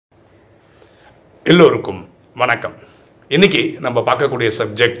எல்லோருக்கும் வணக்கம். இன்னைக்கு நம்ம பார்க்கக்கூடிய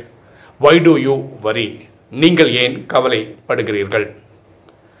subject why do you worry? நீங்கள் ஏன் கவலைப்படுகிறீர்கள்?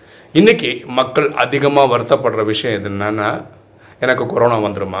 இன்னைக்கு மக்கள் அதிகமாக வருத்தப்படுற விஷயம் எது என்னன்னா, எனக்கு கொரோனா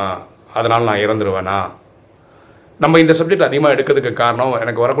வந்துருமா, அதனால் நான் இறந்துருவேனா? நம்ம இந்த சப்ஜெக்ட் அதிகமாக எடுக்கிறதுக்கு காரணம்,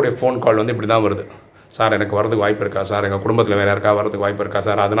 எனக்கு வரக்கூடிய ஃபோன் கால் வந்து இப்படி தான் வருது. சார் எனக்கு வரதுக்கு வாய்ப்பு இருக்கா சார், எங்கள் குடும்பத்தில் வேறு யாருக்கா வரதுக்கு வாய்ப்பு இருக்கா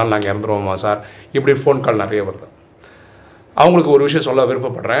சார், அதனால் நாங்கள் இறந்துருவோமா சார், இப்படி ஃபோன் கால் நிறைய வருது. அவங்களுக்கு ஒரு விஷயம் சொல்ல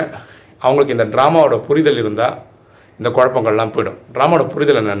விருப்பப்படுறேன். அவங்களுக்கு இந்த ட்ராமாவோட புரிதல் இருந்தால் இந்த குழப்பங்கள்லாம் போயிடும். ட்ராமாவோட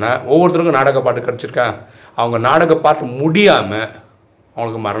புரிதல் என்னென்னா, ஒவ்வொருத்தருக்கும் நாடக பாட்டு கிடச்சிருக்கா, அவங்க நாடக பாட்டு முடியாமல்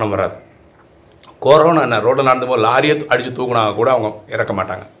அவங்களுக்கு மரணம் வராது. கொரோனா என்ன ரோட்டில் நடந்து போது லாரியை அடித்து தூக்குனா கூட அவங்க இறக்க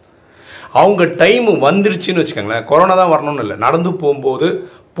மாட்டாங்க. அவங்க டைம் வந்துருச்சுன்னு வச்சுக்கோங்களேன், கொரோனா தான் வரணும்னு இல்லை, நடந்து போகும்போது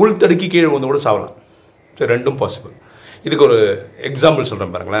புல் தடுக்கி கீழே வந்து கூட சாவலாம். ஸோ ரெண்டும் பாசிபிள். இதுக்கு ஒரு எக்ஸாம்பிள்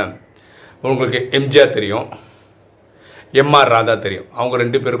சொல்கிறேன் பாருங்களேன். உங்களுக்கு எம்ஜிஆர் தெரியும், எம்ஆர் ராதா தெரியும். அவங்க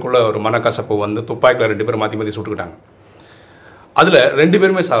ரெண்டு பேருக்குள்ள ஒரு மனக்கசப்பு வந்து துப்பாக்கியில் ரெண்டு பேரும் மாற்றி மாற்றி சுட்டுக்கிட்டாங்க. அதில் ரெண்டு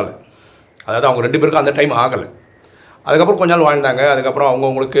பேருமே சாகலை. அதாவது அவங்க ரெண்டு பேருக்கும் அந்த டைம் ஆகலை. அதுக்கப்புறம் கொஞ்ச நாள் வாழ்ந்தாங்க. அதுக்கப்புறம்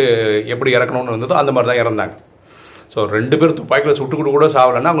அவங்கவுங்களுக்கு எப்படி இறக்கணும்னு இருந்ததோ அந்த மாதிரி தான் இறந்தாங்க. ஸோ ரெண்டு பேரும் துப்பாக்கியில் சுட்டுக்கிட்டு கூட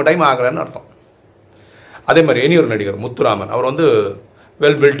சாகலைன்னா அவங்க டைம் ஆகலைன்னு அர்த்தம். அதே மாதிரி இனி ஒரு நடிகர் முத்துராமன், அவர் வந்து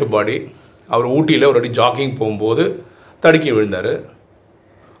வெல் பில்ட் பாடி. அவர் ஊட்டியில் ஒரு அடி ஜாக்கிங் போகும்போது தடுக்கி விழுந்தார்.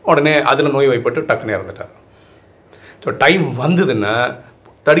 உடனே அதில் நோய் வாய்ப்பட்டு டக்குன்னு இறந்துட்டார். ஸோ டைம் வந்ததுன்னா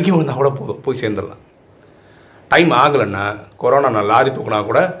தடுக்கி விழுந்தால் கூட போதும், போய் சேர்ந்துடலாம். டைம் ஆகலைன்னா கொரோனா லாரி தூக்குனா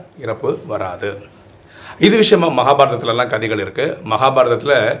கூட இறப்பு வராது. இது விஷயமாக மகாபாரதத்துலலாம் கதைகள் இருக்குது.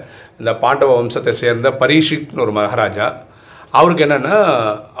 மகாபாரதத்தில் இந்த பாண்டவ வம்சத்தை சேர்ந்த பரீட்சித்னு ஒரு மகாராஜா, அவருக்கு என்னென்னா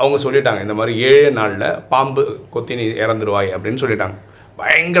அவங்க சொல்லிட்டாங்க, இந்த மாதிரி 7 நாளில் பாம்பு கொத்தி நீ இறந்துருவாய் அப்படின்னு சொல்லிட்டாங்க.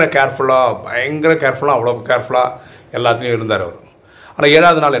 பயங்கர கேர்ஃபுல்லாக அவ்வளோ கேர்ஃபுல்லாக எல்லாத்துலேயும் இருந்தார் அவர். ஆனால்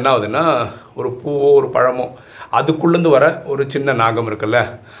 7ஆவது நாள் என்ன ஆகுதுன்னா, ஒரு பூவோ ஒரு பழமோ அதுக்குள்ளேருந்து வர ஒரு சின்ன நாகம் இருக்குல்ல,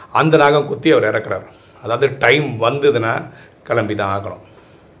 அந்த நாகம் குத்தி அவர் இறக்குறார். அதாவது டைம் வந்ததுன்னா கிளம்பி தான் ஆகணும்.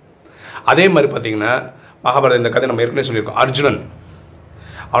 அதே மாதிரி பார்த்திங்கன்னா மகாபாரத இந்த கதை நம்ம ஏற்கனவே சொல்லியிருக்கோம். அர்ஜுனன்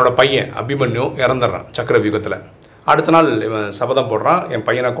அவனோட பையன் அபிமன்யு இறந்துடுறான் சக்கரவியூகத்தில். அடுத்த நாள் இவன் சபதம் போடுறான், என்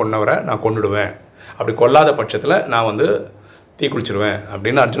பையனை கொன்னவரை நான் கொன்னுடுவேன், அப்படி கொல்லாத பட்சத்தில் நான் வந்து தீ குளிச்சிடுவேன்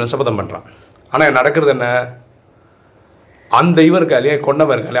அப்படின்னு அர்ஜுனன் சபதம் பண்ணுறான். ஆனால் நடக்கிறது என்ன, அந்த இவன் இருக்காலே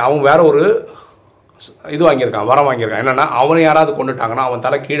கொன்னவன் இருக்காலே அவன் வேற ஒரு இது வாங்கியிருக்கான், வரம் வாங்கியிருக்கான். என்னென்னா, அவனை யாராவது கொண்டுட்டாங்கன்னா அவன்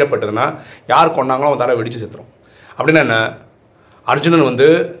தலை கீழே பட்டதுன்னா யார் கொண்டாங்களோ அவன் தலை வெடித்து செத்துரும். அப்படின்னா என்ன, அர்ஜுனன் வந்து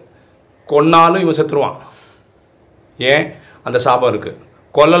கொன்னாலும் இவன் செத்துருவான். ஏன், அந்த சாபம் இருக்குது.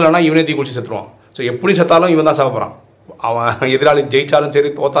 கொல்லலைன்னா இவனே தீ குளிச்சு செத்துருவான். ஸோ எப்படி செத்தாலும் இவன் தான் சாப்பிட்றான். அவன் எதிராளி ஜெயிச்சாலும் சரி,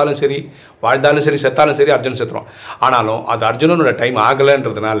 தோத்தாலும் சரி, வாழ்ந்தாலும் சரி, செத்தாலும் சரி, அர்ஜுன் செத்துருவான். ஆனாலும் அது அர்ஜுனனோட டைம்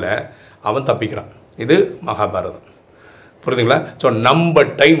ஆகலைன்றதுனால அவன் தப்பிக்கிறான். இது மகாபாரதம். புரியுதுங்களா? ஸோ நம்ம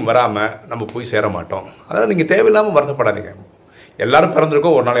டைம் வராமல் நம்ம போய் சேர மாட்டோம். அதனால் நீங்கள் தேவையில்லாமல் வருத்தப்படாதீங்க. எல்லோரும்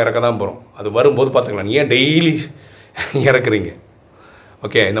பிறந்திருக்கோம், ஒரு நாள் இறக்க தான் போகிறோம். அது வரும்போது பார்த்துக்கலாம். நீ ஏன் டெய்லி இறக்குறீங்க?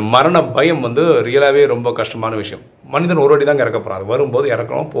 ஓகே, இந்த மரண பயம் வந்து ரியலாகவே ரொம்ப கஷ்டமான விஷயம். மனிதன் ஒரு வாட்டி தாங்க இறக்க போகிறான். அது வரும்போது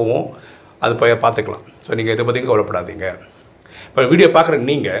இறக்கணும், போவோம், அது போய் பார்த்துக்கலாம். ஸோ நீங்கள் இதை பற்றி கவலைப்படாதீங்க. இப்போ வீடியோ பார்க்குற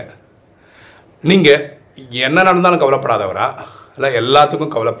நீங்கள் என்ன நடந்தாலும் கவலைப்படாதவரா இல்லை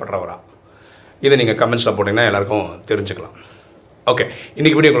எல்லாத்துக்கும் கவலைப்படுறவரா? இதை நீங்கள் கமெண்ட்ஸில் போட்டிங்கன்னா எல்லாருக்கும் தெரிஞ்சுக்கலாம். ஓகே,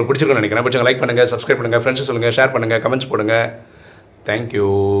 இன்றைக்கி வீடியோ உங்களுக்கு பிடிச்சிருக்குன்னு நினைக்கிறேன். பிடிச்சவங்க லைக் பண்ணுங்கள், சப்ஸ்கிரைப் பண்ணுங்கள், ஃப்ரெண்ட்ஸ் சொல்லுங்கள், ஷேர் பண்ணுங்கள், கமெண்ட்ஸ் போடுங்கள். தேங்க்யூ.